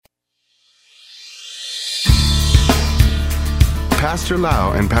Pastor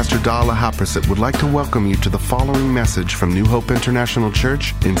Lau and Pastor Dala Haprasit would like to welcome you to the following message from New Hope International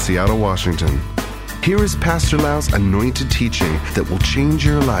Church in Seattle, Washington. Here is Pastor Lau's anointed teaching that will change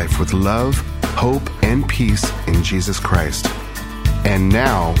your life with love, hope, and peace in Jesus Christ. And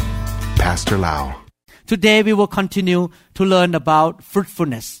now, Pastor Lau. Today we will continue to learn about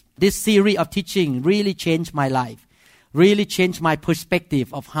fruitfulness. This series of teaching really changed my life, really changed my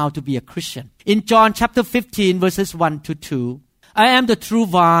perspective of how to be a Christian. In John chapter 15 verses 1 to 2, I am the true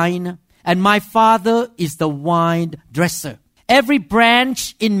vine, and my Father is the vine dresser. Every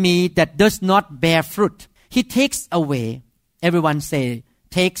branch in me that does not bear fruit, He takes away. Everyone say,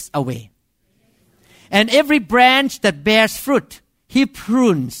 takes away. And every branch that bears fruit, He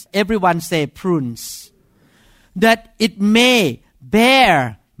prunes. Everyone say, prunes. That it may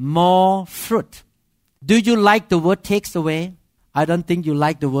bear more fruit. Do you like the word takes away? I don't think you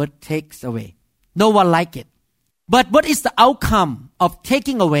like the word takes away. No one like it. But what is the outcome of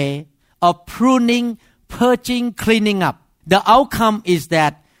taking away, of pruning, purging, cleaning up? The outcome is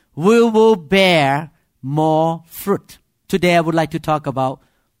that we will bear more fruit. Today I would like to talk about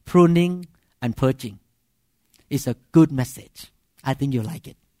pruning and purging. It's a good message. I think you like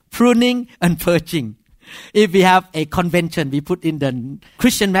it. Pruning and purging. If we have a convention, we put in the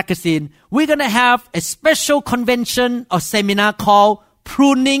Christian magazine, we're going to have a special convention or seminar called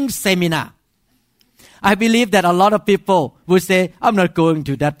Pruning Seminar. I believe that a lot of people will say, I'm not going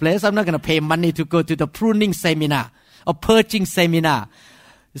to that place. I'm not going to pay money to go to the pruning seminar or purging seminar.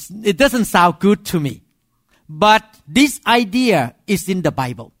 It doesn't sound good to me. But this idea is in the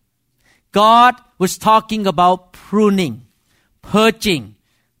Bible. God was talking about pruning, purging,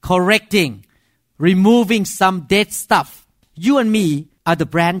 correcting, removing some dead stuff. You and me are the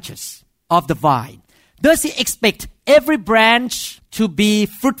branches of the vine. Does He expect every branch to be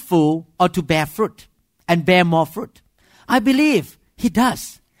fruitful or to bear fruit and bear more fruit? I believe He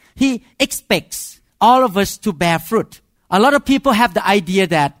does. He expects all of us to bear fruit. A lot of people have the idea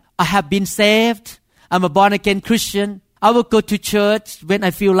that I have been saved. I'm a born-again Christian. I will go to church when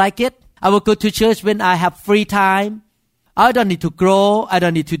I feel like it. I will go to church when I have free time. I don't need to grow. I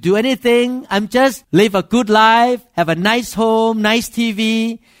don't need to do anything. I'm just live a good life, have a nice home, nice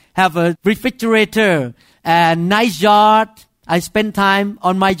TV, have a refrigerator, and nice yard. I spend time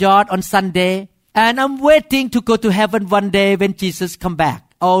on my yard on Sunday. And I'm waiting to go to heaven one day when Jesus come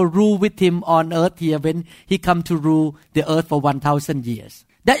back. Or rule with Him on earth here when He come to rule the earth for 1,000 years.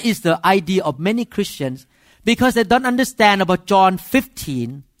 That is the idea of many Christians because they don't understand about John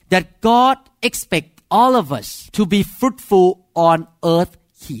 15 that God expects all of us to be fruitful on earth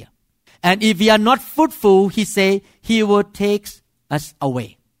here. And if we are not fruitful, He say He will take us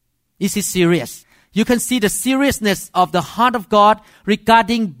away. This is serious. You can see the seriousness of the heart of God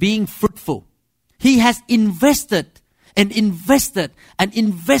regarding being fruitful. He has invested and invested and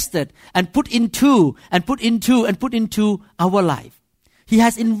invested and put into our life. He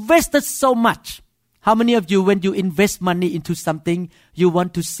has invested so much. How many of you, when you invest money into something, you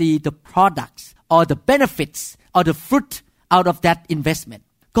want to see the products or the benefits or the fruit out of that investment?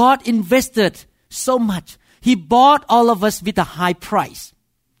 God invested so much. He bought all of us with a high price.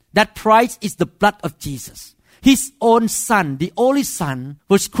 That price is the blood of Jesus. His own Son, the only Son,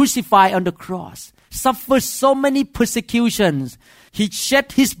 was crucified on the cross, suffered so many persecutions. He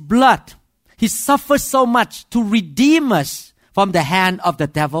shed His blood. He suffered so much to redeem us from the hand of the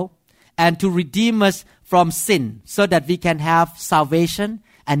devil and to redeem us from sin so that we can have salvation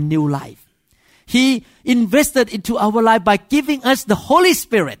and new life. He invested into our life by giving us the Holy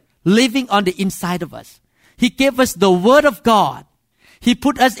Spirit living on the inside of us. He gave us the Word of God. He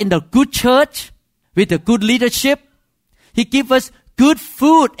put us in the good church with the good leadership. He gave us good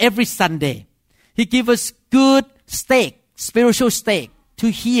food every Sunday. He gave us good steak, spiritual steak, to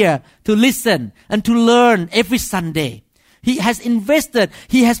hear, to listen, and to learn every Sunday. He has invested.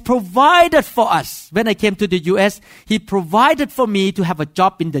 He has provided for us. When I came to the U.S., He provided for me to have a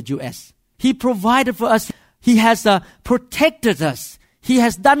job in the U.S. He provided for us. He has protected us. He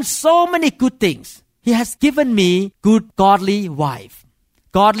has done so many good things. He has given me good godly wife,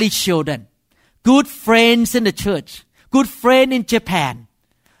 godly children, good friends in the church, good friend in Japan.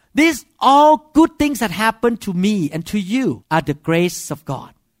 These all good things that happen to me and to you are the grace of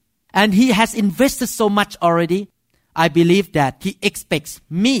God. And He has invested so much already. I believe that He expects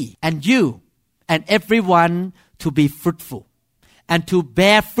me and you and everyone to be fruitful and to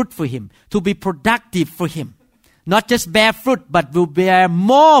bear fruit for Him, to be productive for Him. Not just bear fruit, but will bear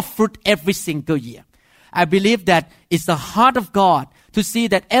more fruit every single year. I believe that it's the heart of God to see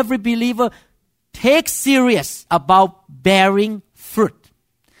that every believer takes serious about bearing fruit,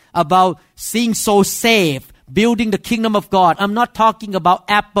 about seeing souls saved, building the kingdom of God, I'm not talking about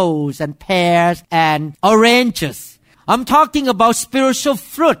apples and pears and oranges. I'm talking about spiritual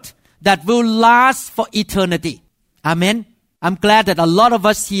fruit that will last for eternity. Amen. I'm glad that a lot of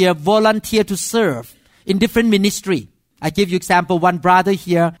us here volunteer to serve in different ministry. I give you example. One brother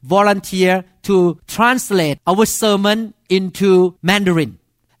here volunteer to translate our sermon into Mandarin.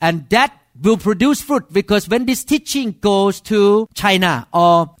 And that will produce fruit because when this teaching goes to China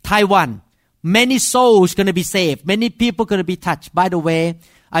or Taiwan, many souls going to be saved. Many people going to be touched. By the way,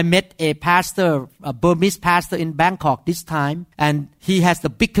 I met a pastor, a Burmese pastor in Bangkok this time. And he has the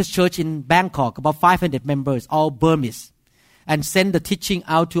biggest church in Bangkok, about 500 members, all Burmese. And send the teaching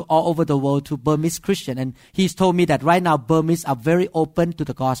out to all over the world to Burmese Christian. And he's told me that right now Burmese are very open to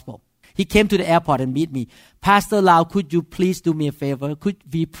the gospel. He came to the airport and meet me. Pastor Lau, could you please do me a favor? Could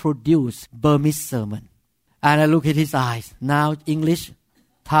we produce Burmese sermon? And I look at his eyes. Now English,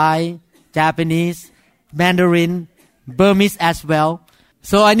 Thai, Japanese, Mandarin, Burmese as well.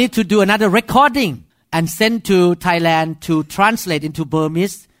 So I need to do another recording and send to Thailand to translate into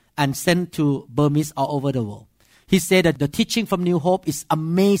Burmese and send to Burmese all over the world. He said that the teaching from New Hope is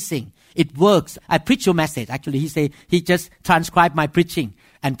amazing. It works. I preach your message. Actually, he said he just transcribed my preaching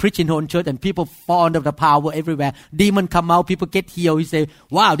and preach in his own church and people fall under the power everywhere. Demon come out, people get healed. He said,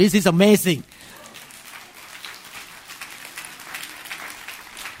 wow, this is amazing.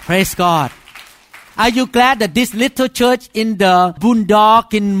 Praise God. Are you glad that this little church in the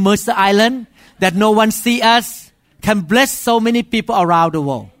boondock in Mercer Island, that no one see us, can bless so many people around the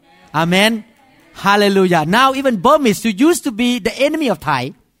world? Amen. Hallelujah. Now even Burmese, who used to be the enemy of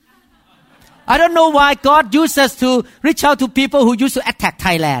Thai, I don't know why God used us to reach out to people who used to attack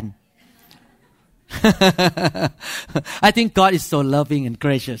Thailand. I think God is so loving and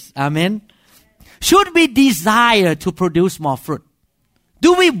gracious. Amen. Should we desire to produce more fruit?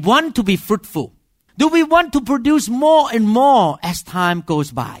 Do we want to be fruitful? Do we want to produce more and more as time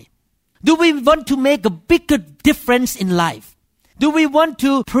goes by? Do we want to make a bigger difference in life? Do we want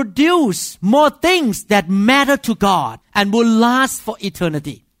to produce more things that matter to God and will last for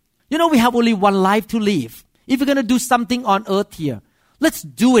eternity? You know, we have only one life to live. If you're going to do something on earth here, let's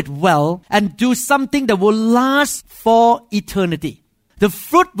do it well and do something that will last for eternity. The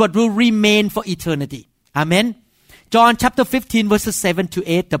fruit what will remain for eternity. Amen. John chapter 15 verses 7 to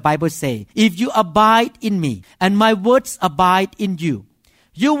 8, the Bible says, if you abide in me and my words abide in you,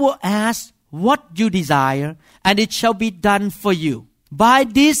 you will ask what you desire and it shall be done for you. By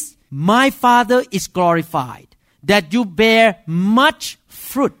this my Father is glorified, that you bear much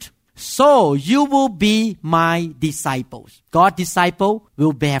fruit. So you will be my disciples. God's disciple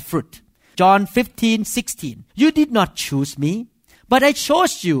will bear fruit. John 15:16. You did not choose me, but I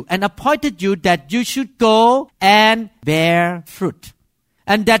chose you and appointed you that you should go and bear fruit,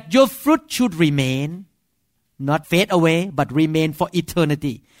 and that your fruit should remain, not fade away, but remain for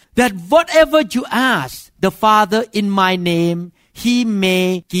eternity. That whatever you ask the Father in my name, He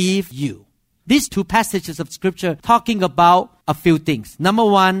may give you. These two passages of Scripture talking about a few things. Number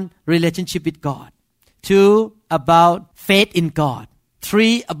one, relationship with God. Two, about faith in God.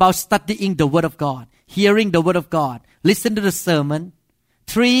 Three, about studying the Word of God, hearing the Word of God, listen to the sermon.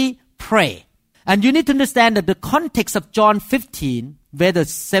 Three, pray. And you need to understand that the context of John 15, whether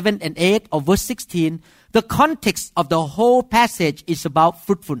 7 and 8 or verse 16, the context of the whole passage is about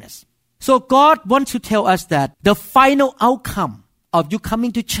fruitfulness. So God wants to tell us that the final outcome of you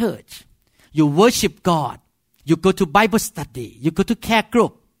coming to church, you worship God, you go to Bible study, you go to care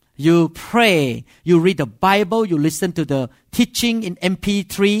group, you pray, you read the Bible, you listen to the teaching in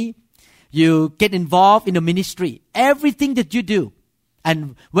MP3, you get involved in the ministry. Everything that you do.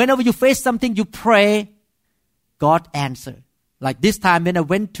 And whenever you face something, you pray, God answers. Like this time when I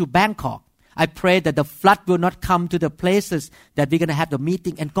went to Bangkok, I prayed that the flood will not come to the places that we're going to have the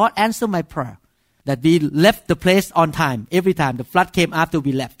meeting. And God answered my prayer. That we left the place on time. Every time the flood came after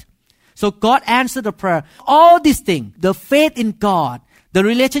we left. So God answered the prayer. All these things, the faith in God, the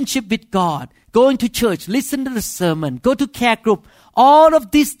relationship with God, going to church, listen to the sermon, go to care group, all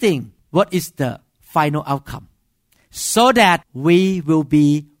of these things, what is the final outcome? So that we will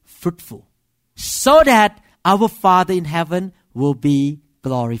be fruitful. So that our Father in heaven will be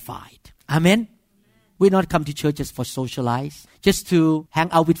glorified. Amen? We not come to church just for socialize, just to hang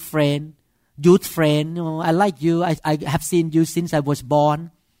out with friends, youth friends. You know, I like you. I have seen you since I was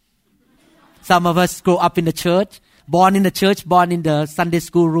born. Some of us grow up in the church, born in the church, born in the Sunday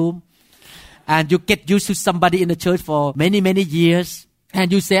school room. And you get used to somebody in the church for many, many years.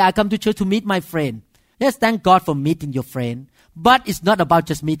 And you say, I come to church to meet my friend. Yes, thank God for meeting your friend. But it's not about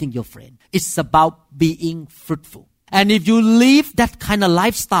just meeting your friend. It's about being fruitful. And if you live that kind of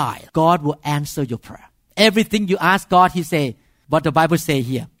lifestyle, God will answer your prayer. everything you ask God, He say, what the Bible say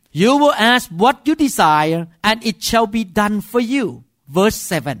here. You will ask what you desire and it shall be done for you. Verse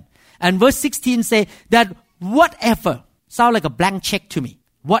 7. And verse 16 say that whatever, sound like a blank check to me.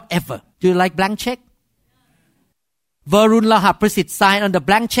 Whatever. Do you like blank check? Varun Lahar Prasit sign on the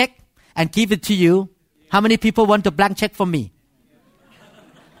blank check and give it to you. How many people want the blank check from me?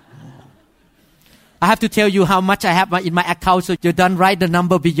 I have to tell you how much I have in my account, so you don't write the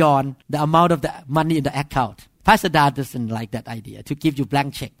number beyond the amount of the money in the account. Pastor Dad doesn't like that idea, to give you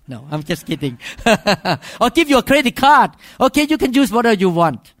blank check. No, I'm just kidding. Or give you a credit card. Okay, you can use whatever you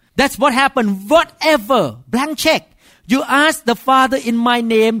want. That's what happened. Whatever, blank check. You ask the Father in my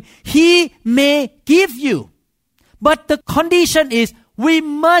name, He may give you. But the condition is we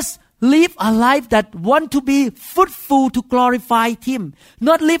must live a life that want to be fruitful to glorify Him.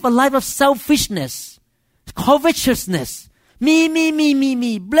 Not live a life of selfishness, covetousness.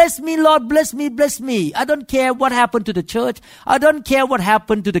 Me. Bless me, Lord, bless me. I don't care what happened to the church. I don't care what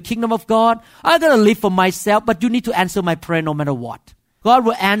happened to the kingdom of God. I'm going to live for myself, but you need to answer my prayer no matter what. God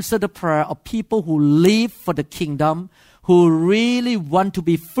will answer the prayer of people who live for the kingdom, who really want to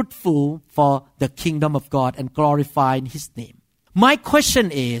be fruitful for the kingdom of God and glorify His name. My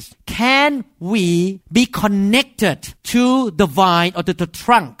question is, can we be connected to the vine or to the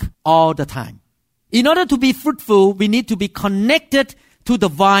trunk all the time? In order to be fruitful, we need to be connected to the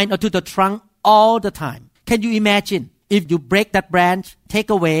vine or to the trunk all the time. Can you imagine if you break that branch, take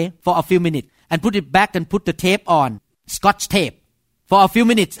away for a few minutes and put it back and put the tape on, scotch tape for a few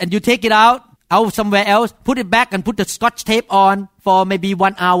minutes, and you take it out somewhere else, put it back and put the scotch tape on for maybe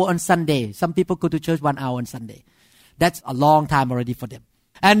 1 hour on Sunday. Some people go to church 1 hour on Sunday. That's a long time already for them.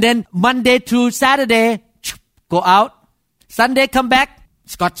 And then Monday through Saturday, go out. Sunday come back,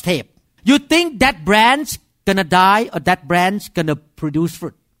 scotch tape. You think that branch gonna die or that branch gonna produce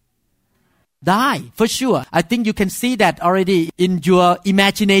fruit? Die, for sure. I think you can see that already in your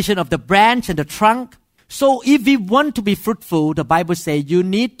imagination of the branch and the trunk. So if we want to be fruitful, the Bible says you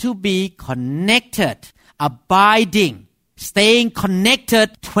need to be connected, abiding, staying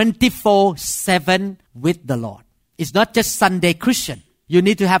connected 24/7 with the Lord. It's not just Sunday Christian. You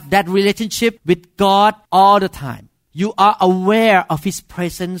need to have that relationship with God all the time. You are aware of His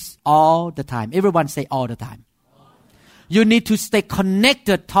presence all the time. Everyone say all the time. You need to stay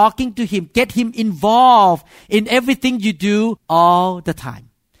connected, talking to Him, get Him involved in everything you do all the time.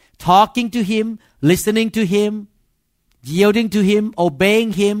 Talking to Him, listening to Him, yielding to Him,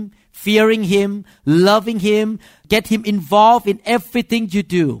 obeying Him, fearing Him, loving Him. Get Him involved in everything you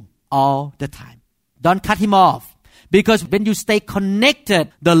do all the time. Don't cut Him off. Because when you stay connected,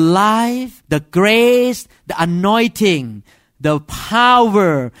 the life, the grace, the anointing, the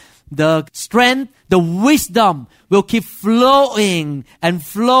power, the strength, the wisdom will keep flowing and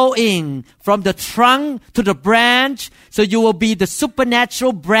flowing from the trunk to the branch. So you will be the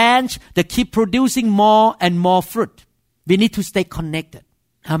supernatural branch that keep producing more and more fruit. We need to stay connected.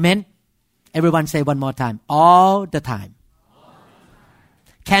 Amen. Everyone say one more time. All the time.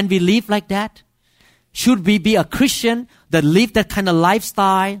 Can we live like that? Should we be a Christian that live that kind of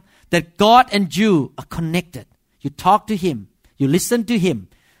lifestyle, that God and you are connected? You talk to Him, you listen to Him,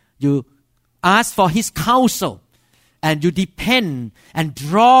 you ask for His counsel, and you depend and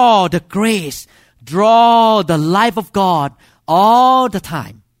draw the grace, draw the life of God all the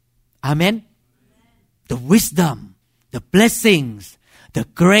time. Amen? The wisdom, the blessings, the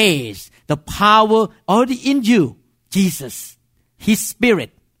grace, the power already in you, Jesus, His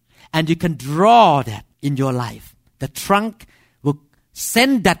Spirit. And you can draw that in your life. The trunk will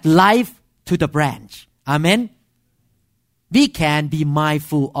send that life to the branch. Amen. We can be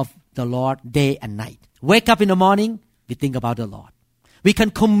mindful of the Lord day and night. Wake up in the morning, we think about the Lord. We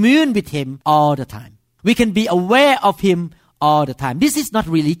can commune with Him all the time. We can be aware of Him all the time. This is not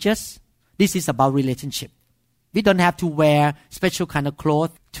religious. This is about relationship. We don't have to wear special kind of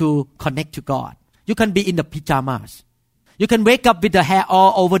clothes to connect to God. You can be in the pajamas. You can wake up with the hair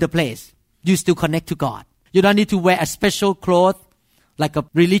all over the place. You still connect to God. You don't need to wear a special cloth like a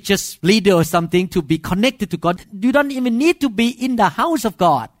religious leader or something to be connected to God. You don't even need to be in the house of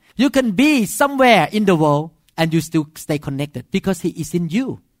God. You can be somewhere in the world and you still stay connected because He is in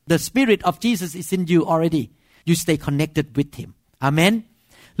you. The Spirit of Jesus is in you already. You stay connected with Him. Amen.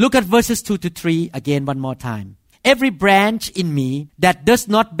 Look at verses 2-3 again one more time. Every branch in me that does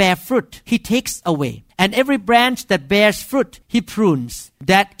not bear fruit, He takes away. And every branch that bears fruit, He prunes,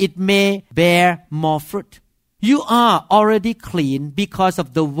 that it may bear more fruit. You are already clean because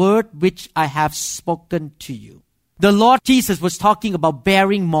of the word which I have spoken to you. The Lord Jesus was talking about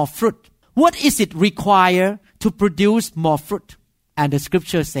bearing more fruit. What is it required to produce more fruit? And the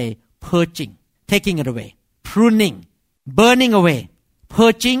scriptures say, purging, taking it away. Pruning, burning away.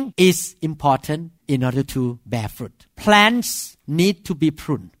 Purging is important in order to bear fruit. Plants need to be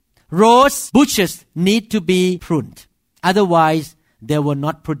pruned. Rose bushes need to be pruned. Otherwise, they will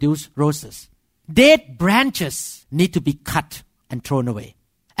not produce roses. Dead branches need to be cut and thrown away.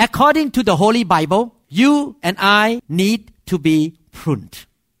 According to the Holy Bible, you and I need to be pruned.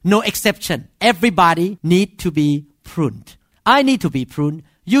 No exception. Everybody need to be pruned. I need to be pruned.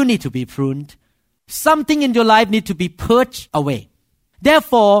 You need to be pruned. Something in your life need to be purged away.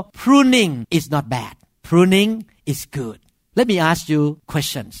 Therefore, pruning is not bad. Pruning is good. Let me ask you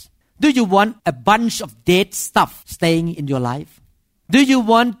questions. Do you want a bunch of dead stuff staying in your life? Do you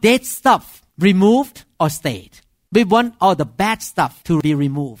want dead stuff removed or stayed? We want all the bad stuff to be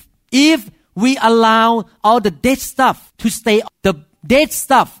removed. If we allow all the dead stuff to stay, the dead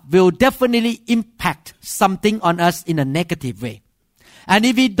stuff will definitely impact something on us in a negative way. And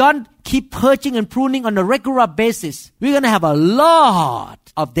if we don't keep purging and pruning on a regular basis, we're going to have a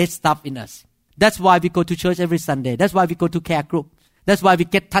lot of dead stuff in us. That's why we go to church every Sunday. That's why we go to care group. That's why we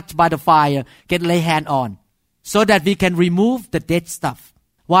get touched by the fire, get lay hand on, so that we can remove the dead stuff.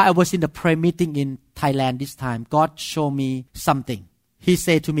 While I was in the prayer meeting in Thailand this time, God showed me something. He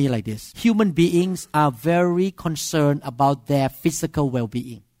said to me like this: human beings are very concerned about their physical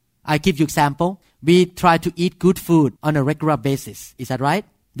well-being. I give you example. We try to eat good food on a regular basis. Is that right?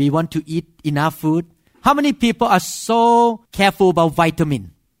 We want to eat enough food. How many people are so careful about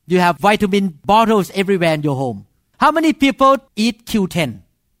vitamin? You have vitamin bottles everywhere in your home. How many people eat Q10?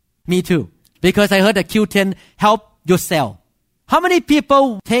 Me too. Because I heard that Q10 help your cell. How many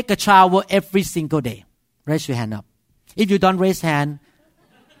people take a shower every single day? Raise your hand up. If you don't raise hand,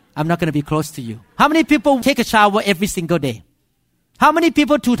 I'm not going to be close to you. How many people take a shower every single day? How many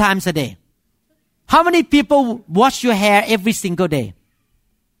people 2 times a day? How many people wash your hair every single day?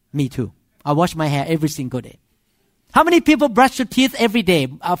 Me too. I wash my hair every single day. How many people brush your teeth every day,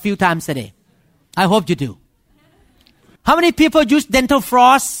 a few times a day? I hope you do. How many people use dental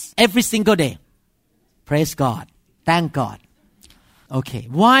floss every single day? Praise God. Thank God. Okay,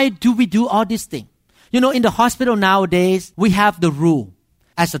 why do we do all these things? You know, in the hospital nowadays, we have the rule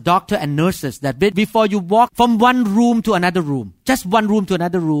as a doctor and nurses that before you walk from one room to another room, just one room to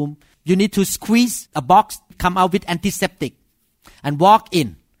another room, you need to squeeze a box, come out with antiseptic and walk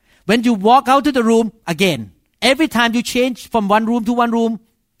in. When you walk out to the room, again, every time you change from one room to one room,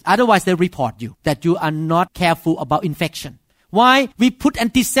 otherwise they report you that you are not careful about infection. Why? We put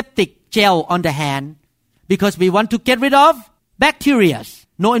antiseptic gel on the hand because we want to get rid of bacteria,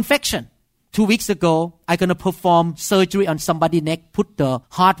 no infection. 2 weeks ago, I'm going to perform surgery on somebody's neck, put the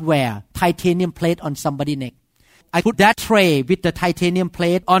hardware, titanium plate on somebody's neck. I put that tray with the titanium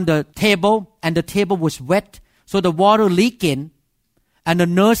plate on the table, and the table was wet, so the water leaked in. And the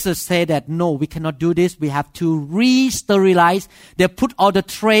nurses said that, no, we cannot do this. We have to re-sterilize. They put all the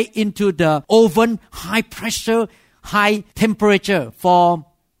tray into the oven, high pressure, high temperature for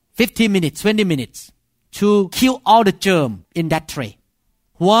 15 minutes, 20 minutes to kill all the germ in that tray.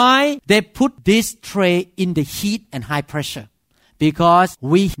 Why they put this tray in the heat and high pressure? Because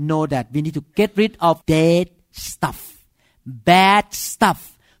we know that we need to get rid of dead stuff, bad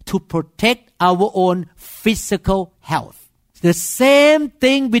stuff, to protect our own physical health. The same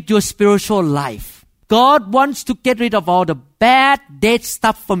thing with your spiritual life. God wants to get rid of all the bad, dead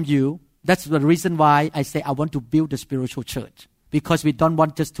stuff from you. That's the reason why I say I want to build a spiritual church. Because we don't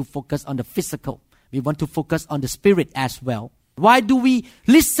want just to focus on the physical. We want to focus on the spirit as well. Why do we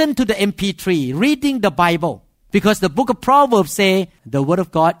listen to the MP3, reading the Bible? Because the book of Proverbs say the word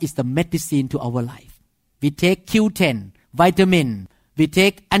of God is the medicine to our life. We take Q10, vitamin. We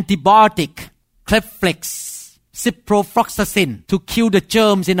take antibiotic, Cleflex, ciprofloxacin to kill the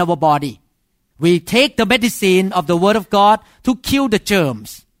germs in our body. We take the medicine of the word of God to kill the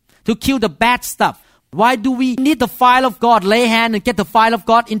germs, to kill the bad stuff. Why do we need the fire of God? Lay hand and get the fire of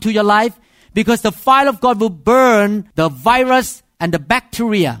God into your life. Because the fire of God will burn the virus and the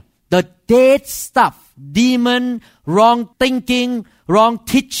bacteria, the dead stuff, demon, wrong thinking, wrong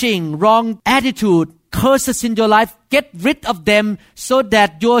teaching, wrong attitude, curses in your life. Get rid of them so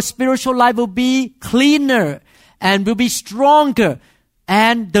that your spiritual life will be cleaner and will be stronger.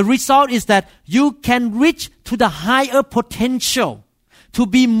 And the result is that you can reach to the higher potential to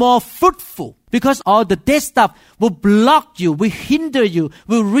be more fruitful. Because all the dead stuff will block you, will hinder you,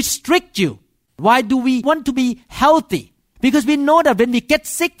 will restrict you. Why do we want to be healthy? Because we know that when we get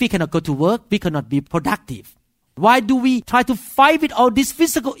sick, we cannot go to work, we cannot be productive. Why do we try to fight with all this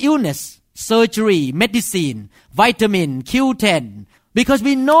physical illness? Surgery, medicine, vitamin, Q10. Because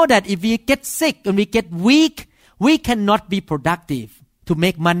we know that if we get sick and we get weak, we cannot be productive to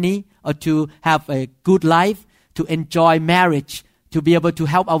make money or to have a good life, to enjoy marriage, to be able to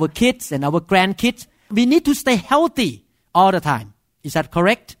help our kids and our grandkids. We need to stay healthy all the time. Is that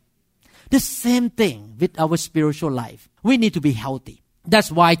correct? The same thing with our spiritual life. We need to be healthy.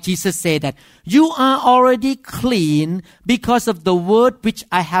 That's why Jesus said that you are already clean because of the word which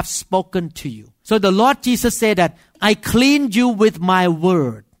I have spoken to you. So the Lord Jesus said that I cleaned you with my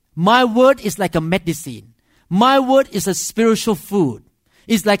word. My word is like a medicine. My word is a spiritual food.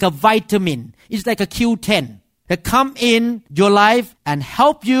 It's like a vitamin. It's like a Q10 that come in your life and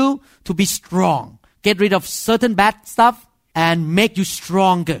help you to be strong. Get rid of certain bad stuff and make you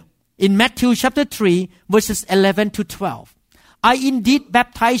stronger. In Matthew chapter 3, verses 11 to 12. I indeed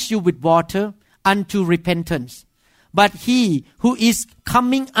baptize you with water unto repentance. But he who is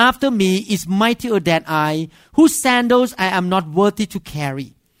coming after me is mightier than I, whose sandals I am not worthy to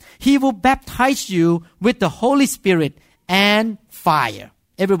carry. He will baptize you with the Holy Spirit and fire.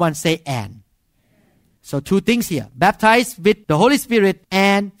 Everyone say and. So two things here. Baptized with the Holy Spirit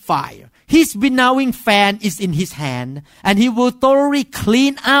and fire. His winnowing fan is in his hand, and he will thoroughly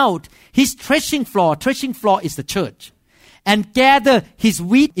clean out his threshing floor. Threshing floor is the church. And gather his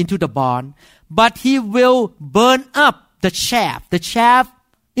wheat into the barn, but he will burn up the chaff. The chaff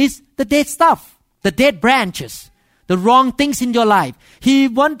is the dead stuff, the dead branches, the wrong things in your life. He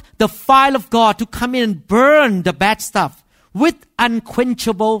wants the fire of God to come in and burn the bad stuff with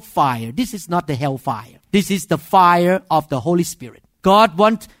unquenchable fire. This is not the hellfire. This is the fire of the Holy Spirit. God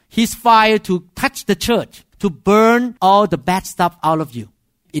wants his fire to touch the church, to burn all the bad stuff out of you.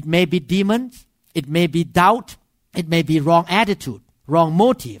 It may be demons, it may be doubt, it may be wrong attitude, wrong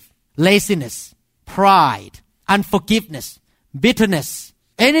motive, laziness, pride, unforgiveness, bitterness,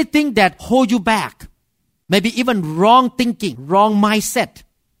 anything that hold you back. Maybe even wrong thinking, wrong mindset,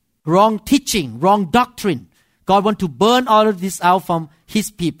 wrong teaching, wrong doctrine. God wants to burn all of this out from his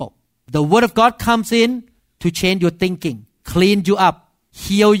people. The word of God comes in to change your thinking, clean you up,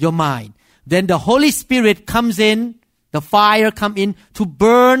 heal your mind. Then the Holy Spirit comes in, the fire comes in to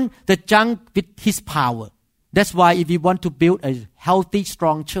burn the junk with his power. That's why if we want to build a healthy,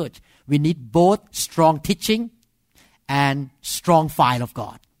 strong church, we need both strong teaching and strong fire of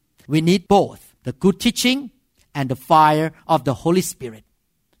God. We need both, the good teaching and the fire of the Holy Spirit,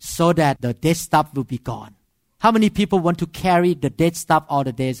 so that the dead stuff will be gone. How many people want to carry the dead stuff all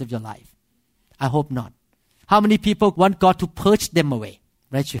the days of your life? I hope not. How many people want God to purge them away?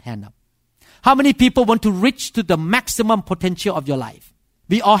 Raise your hand up. How many people want to reach to the maximum potential of your life?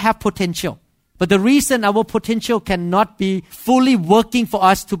 We all have potential. But the reason our potential cannot be fully working for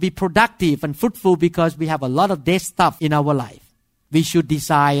us to be productive and fruitful because we have a lot of dead stuff in our life. We should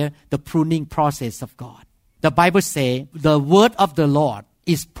desire the pruning process of God. The Bible says the word of the Lord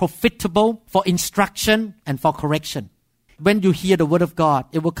is profitable for instruction and for correction. When you hear the word of God,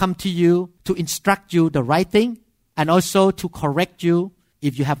 it will come to you to instruct you the right thing and also to correct you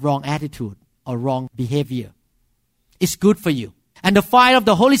if you have wrong attitude or wrong behavior. It's good for you. And the fire of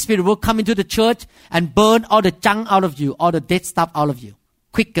the Holy Spirit will come into the church and burn all the junk out of you, all the dead stuff out of you,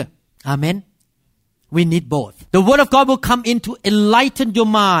 quicker. Amen. We need both. The word of God will come in to enlighten your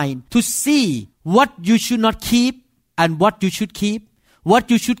mind, to see what you should not keep and what you should keep, what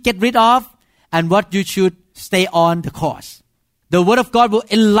you should get rid of and what you should stay on the course. The word of God will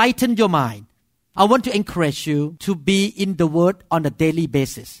enlighten your mind. I want to encourage you to be in the word on a daily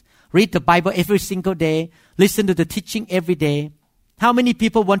basis. Read the Bible every single day. Listen to the teaching every day. How many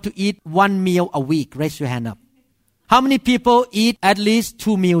people want to eat one meal a week? Raise your hand up. How many people eat at least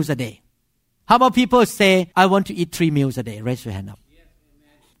 2 meals a day? How about people say, I want to eat 3 meals a day? Raise your hand up.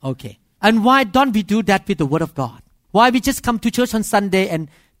 Okay. And why don't we do that with the Word of God? Why we just come to church on Sunday and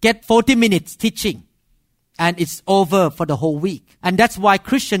get 40 minutes teaching and it's over for the whole week? And that's why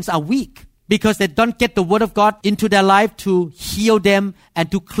Christians are weak, because they don't get the Word of God into their life to heal them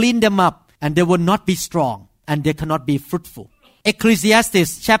and to clean them up, and they will not be strong and they cannot be fruitful.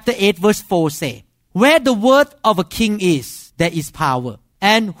 Ecclesiastes chapter 8 verse 4 say, where the word of a king is, there is power.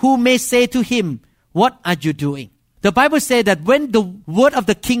 And who may say to him, what are you doing? The Bible says that when the word of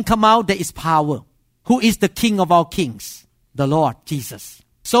the king come out, there is power. Who is the king of all kings? The Lord Jesus.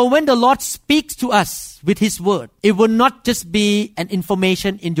 So when the Lord speaks to us with his word, it will not just be an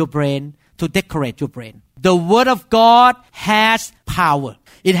information in your brain to decorate your brain. The word of God has power.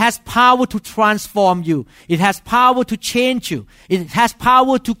 It has power to transform you. It has power to change you. It has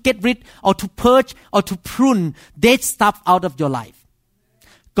power to get rid or to purge or to prune dead stuff out of your life.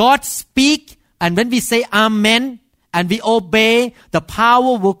 God speaks, and when we say amen and we obey, the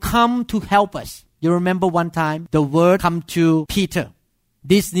power will come to help us. You remember one time the word come to Peter.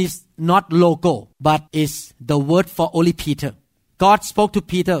 This is not logo, but is the word for only Peter. God spoke to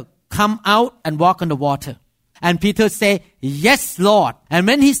Peter, come out and walk on the water. And Peter say, yes, Lord. And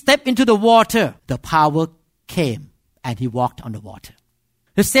when he stepped into the water, the power came and he walked on the water.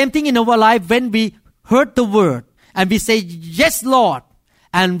 The same thing in our life when we heard the word and we say, yes, Lord,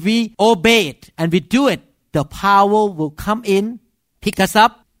 and we obey it and we do it, the power will come in, pick us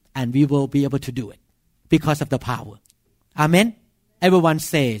up, and we will be able to do it because of the power. Amen? Everyone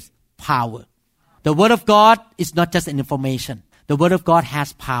says power. The word of God is not just an information. The word of God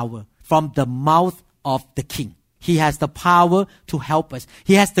has power from the mouth of the King. He has the power to help us.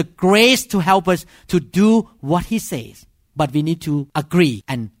 He has the grace to help us to do what He says. But we need to agree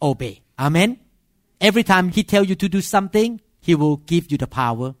and obey. Amen? Every time He tells you to do something, He will give you the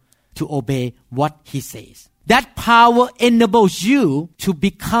power to obey what He says. That power enables you to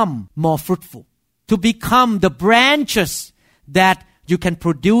become more fruitful, to become the branches that you can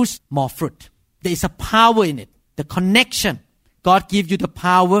produce more fruit. There is a power in it, the connection. God gives you the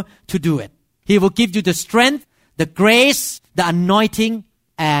power to do it. He will give you the strength, the grace, the anointing,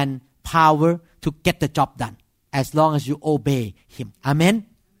 and power to get the job done as long as you obey Him. Amen?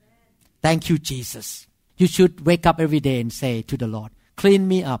 Thank you, Jesus. You should wake up every day and say to the Lord, clean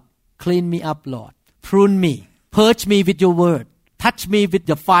me up, Lord. Prune me, purge me with your word, touch me with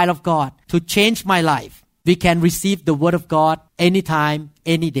the fire of God to change my life. We can receive the word of God anytime,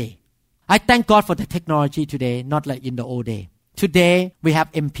 any day. I thank God for the technology today, not like in the old day. Today, we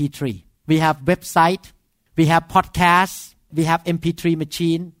have MP3. We have website. We have podcasts. We have MP3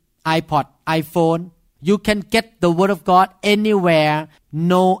 machine, iPod, iPhone. You can get the word of God anywhere,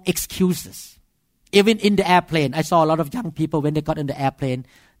 no excuses. Even in the airplane, I saw a lot of young people when they got in the airplane,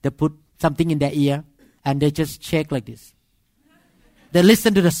 they put something in their ear and they just shake like this. They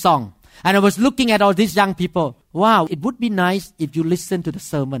listen to the song. And I was looking at all these young people. Wow, it would be nice if you listen to the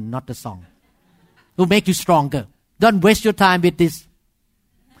sermon, not the song. It will make you stronger. Don't waste your time with this.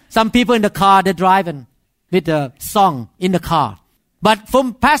 Some people in the car, they're driving with the song in the car. But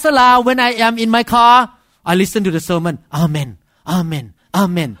from Pastor Lau, when I am in my car, I listen to the sermon. Amen, amen,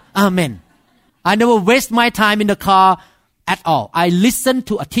 amen, amen. I never waste my time in the car at all. I listen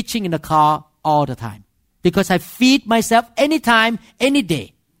to a teaching in the car all the time. Because I feed myself anytime, any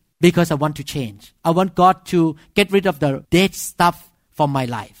day. Because I want to change. I want God to get rid of the dead stuff from my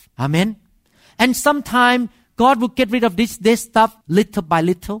life. Amen? And sometimes God will get rid of this dead stuff little by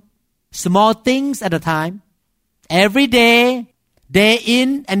little. Small things at a time. Every day, day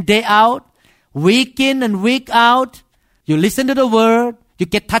in and day out. Week in and week out. You listen to the word. You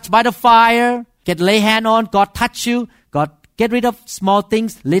get touched by the fire. Get lay hand on. God touch you. God get rid of small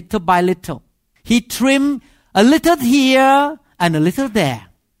things little by little. He trim a little here and a little there.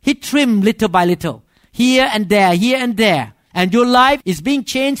 He trimmed little by little, here and there, here and there. And your life is being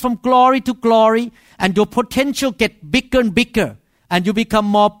changed from glory to glory. And your potential get bigger and bigger. And you become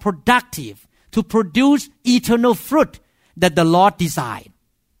more productive to produce eternal fruit that the Lord desired.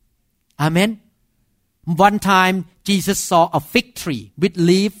 Amen? One time, Jesus saw a fig tree with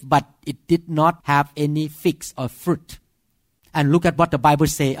leaf, but it did not have any figs or fruit. And look at what the Bible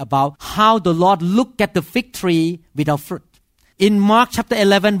says about how the Lord looked at the fig tree without fruit. In Mark chapter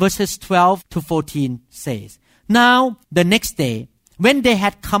 11 verses 12 to 14 says, Now the next day, when they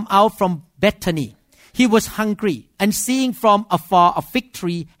had come out from Bethany, he was hungry, and seeing from afar a fig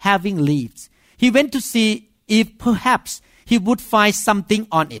tree having leaves, he went to see if perhaps he would find something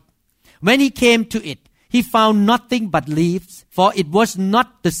on it. When he came to it, he found nothing but leaves, for it was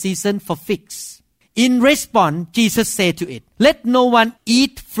not the season for figs. In response, Jesus said to it, Let no one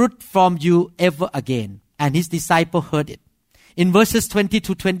eat fruit from you ever again. And his disciple heard it. In verses 20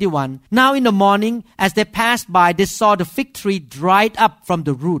 to 21, Now in the morning, as they passed by, they saw the fig tree dried up from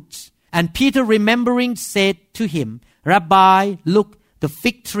the roots. And Peter, remembering, said to him, Rabbi, look, the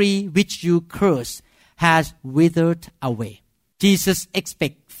fig tree which you cursed has withered away. Jesus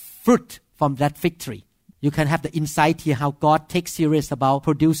expects fruit from that fig tree. You can have the insight here how God takes serious about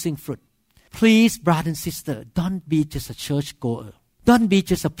producing fruit. Please, brother and sister, don't be just a church goer. Don't be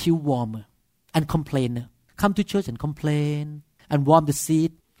just a pew warmer and complainer. Come to church and complain and warm the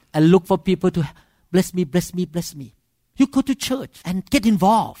seat and look for people to bless me, bless me, bless me. You go to church and get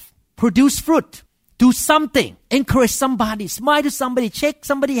involved. Produce fruit. Do something. Encourage somebody. Smile to somebody. Shake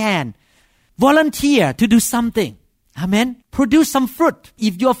somebody's hand. Volunteer to do something. Amen. Produce some fruit.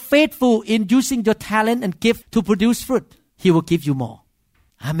 If you're faithful in using your talent and gift to produce fruit, He will give you more.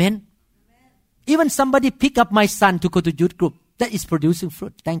 Amen. Even somebody pick up my son to go to youth group. That is producing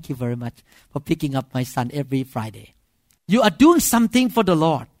fruit. Thank you very much for picking up my son every Friday. You are doing something for the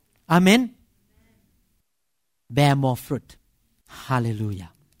Lord. Amen. Bear more fruit. Hallelujah.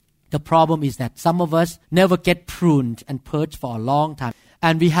 The problem is that some of us never get pruned and purged for a long time.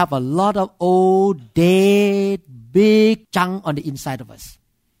 And we have a lot of old, dead, big junk on the inside of us.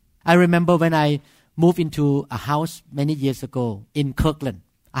 I remember when I moved into a house many years ago in Kirkland.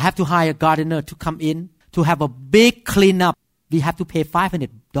 I have to hire a gardener to come in to have a big cleanup. We have to pay $500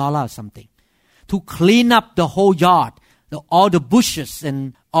 or something to clean up the whole yard, all the bushes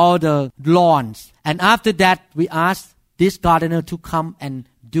and all the lawns. And after that, we asked this gardener to come and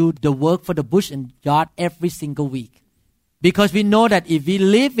do the work for the bush and yard every single week. Because we know that if we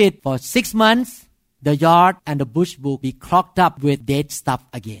leave it for 6 months, the yard and the bush will be clogged up with dead stuff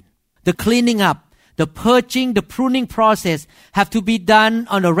again. The cleaning up, the purging, the pruning process have to be done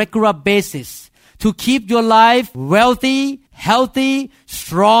on a regular basis to keep your life wealthy, healthy,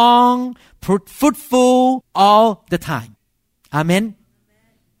 strong, fruitful all the time. Amen.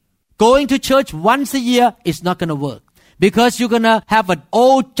 Going to church once a year is not going to work because you're going to have an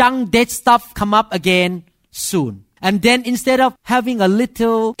old junk dead stuff come up again soon. And then instead of having a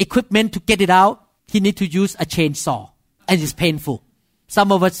little equipment to get it out, he need to use a chainsaw. And it's painful.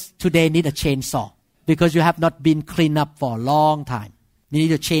 Some of us today need a chainsaw because you have not been cleaned up for a long time. You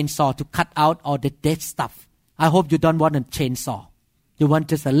need a chainsaw to cut out all the dead stuff. I hope you don't want a chainsaw. You want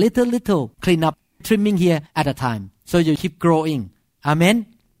just a little clean up, trimming here at a time. So you keep growing. Amen.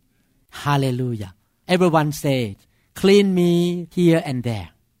 Hallelujah. Everyone say, clean me here and there.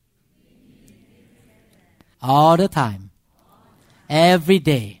 All the time. Every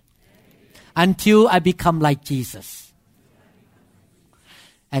day. Until I become like Jesus.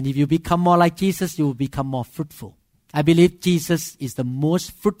 And if you become more like Jesus, you will become more fruitful. I believe Jesus is the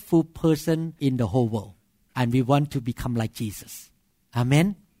most fruitful person in the whole world. And we want to become like Jesus.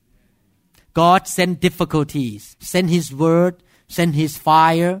 Amen. God sent difficulties, sent His word, sent His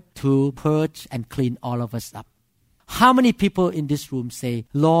fire to purge and clean all of us up. How many people in this room say,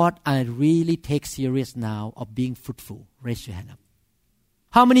 Lord, I really take serious now of being fruitful? Raise your hand up.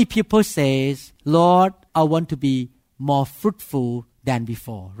 How many people say, Lord, I want to be more fruitful than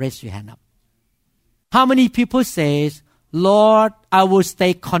before? Raise your hand up. How many people say, Lord, I will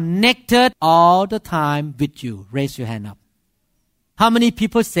stay connected all the time with you? Raise your hand up. How many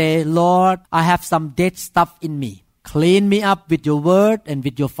people say, Lord, I have some dead stuff in me. Clean me up with your word and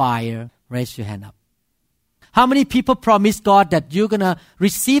with your fire. Raise your hand up. How many people promise God that you're going to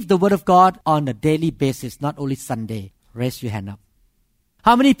receive the word of God on a daily basis, not only Sunday? Raise your hand up.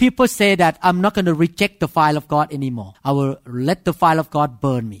 How many people say that I'm not going to reject the fire of God anymore? I will let the fire of God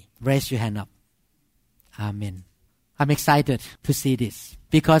burn me. Raise your hand up. Amen. I'm excited to see this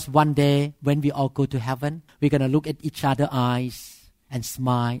because one day when we all go to heaven, we're going to look at each other's eyes and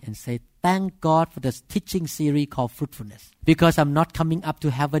smile and say, thank God for this teaching series called Fruitfulness. Because I'm not coming up to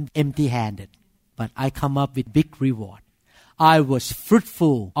heaven empty-handed, but I come up with big reward. I was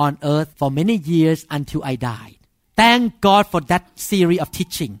fruitful on earth for many years until I died. Thank God for that series of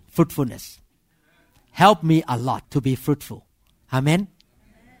teaching, Fruitfulness. Help me a lot to be fruitful. Amen.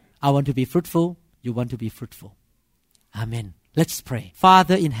 I want to be fruitful. You want to be fruitful. Amen. Let's pray.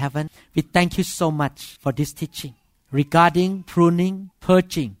 Father in heaven, we thank you so much for this teaching regarding pruning,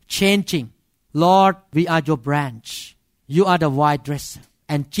 purging, changing. Lord, we are your branch. You are the vine dresser.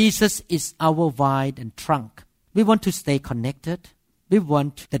 And Jesus is our vine and trunk. We want to stay connected. We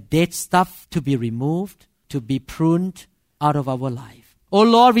want the dead stuff to be removed, to be pruned out of our life. Oh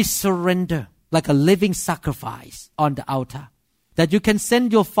Lord, we surrender like a living sacrifice on the altar. That you can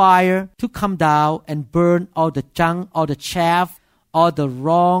send your fire to come down and burn all the junk, all the chaff, all the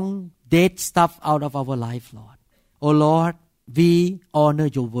wrong, dead stuff out of our life, Lord. Oh Lord, we honor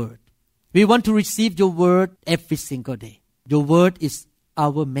your word. We want to receive your word every single day. Your word is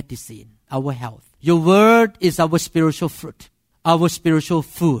our medicine, our health. Your word is our spiritual fruit, our spiritual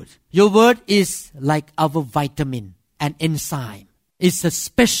food. Your word is like our vitamin and enzyme. It's a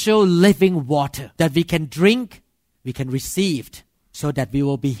special living water that we can drink, we can receive, so that we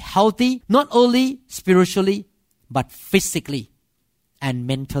will be healthy, not only spiritually, but physically and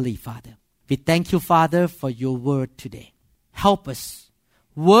mentally, Father. We thank you, Father, for your word today. Help us,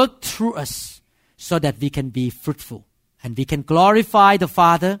 work through us, so that we can be fruitful and we can glorify the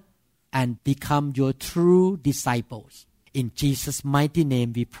Father and become your true disciples. In Jesus' mighty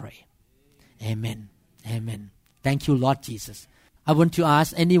name we pray. Amen. Amen. Thank you, Lord Jesus. I want to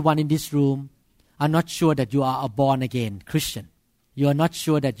ask anyone in this room, I'm not sure that you are a born-again Christian. You are not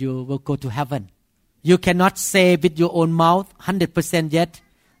sure that you will go to heaven. You cannot say with your own mouth 100% yet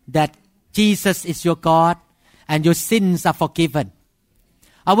that Jesus is your God and your sins are forgiven.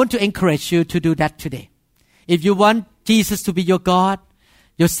 I want to encourage you to do that today. If you want Jesus to be your God,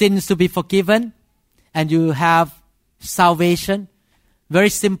 your sins to be forgiven, and you have salvation, very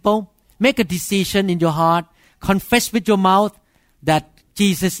simple. Make a decision in your heart. Confess with your mouth that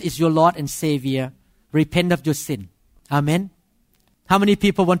Jesus is your Lord and Savior, repent of your sin. Amen. How many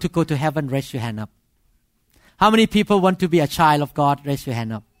people want to go to heaven? Raise your hand up. How many people want to be a child of God? Raise your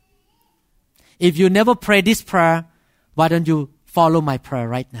hand up. If you never pray this prayer, why don't you follow my prayer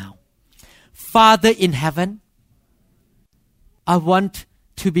right now? Father in heaven, I want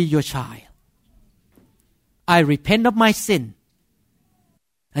to be your child. I repent of my sin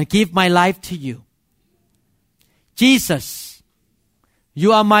and give my life to you. Jesus,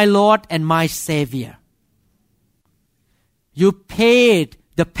 you are my Lord and my Savior. You paid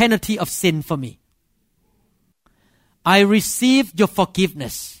the penalty of sin for me. I receive your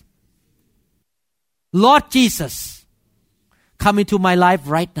forgiveness. Lord Jesus, come into my life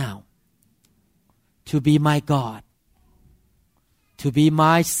right now to be my God, to be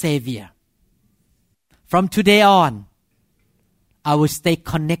my Savior. From today on, I will stay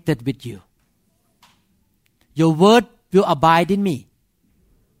connected with you. Your word will abide in me,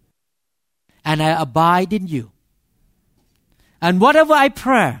 and I abide in you. And whatever I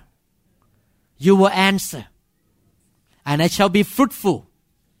pray, you will answer, and I shall be fruitful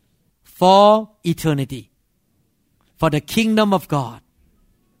for eternity, for the kingdom of God.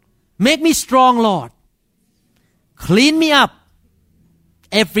 Make me strong, Lord. Clean me up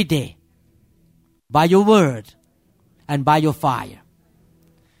every day by your word and by your fire.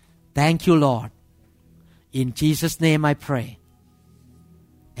 Thank you, Lord. In Jesus' name I pray.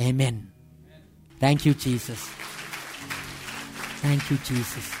 Amen. Thank you, Jesus. Thank you,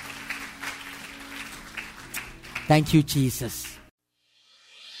 Jesus. Thank you, Jesus.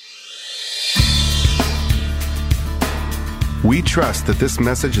 We trust that this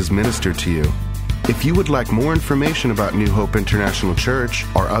message is ministered to you. If you would like more information about New Hope International Church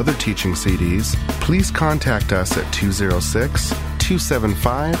or other teaching CDs, please contact us at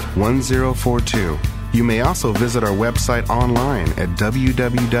 206-275-1042. You may also visit our website online at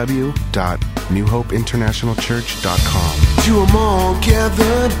www.newhopeinternationalchurch.com. To 'em all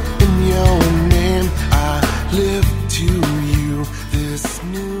gathered in your name, I lift to you this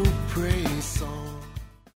new praise song.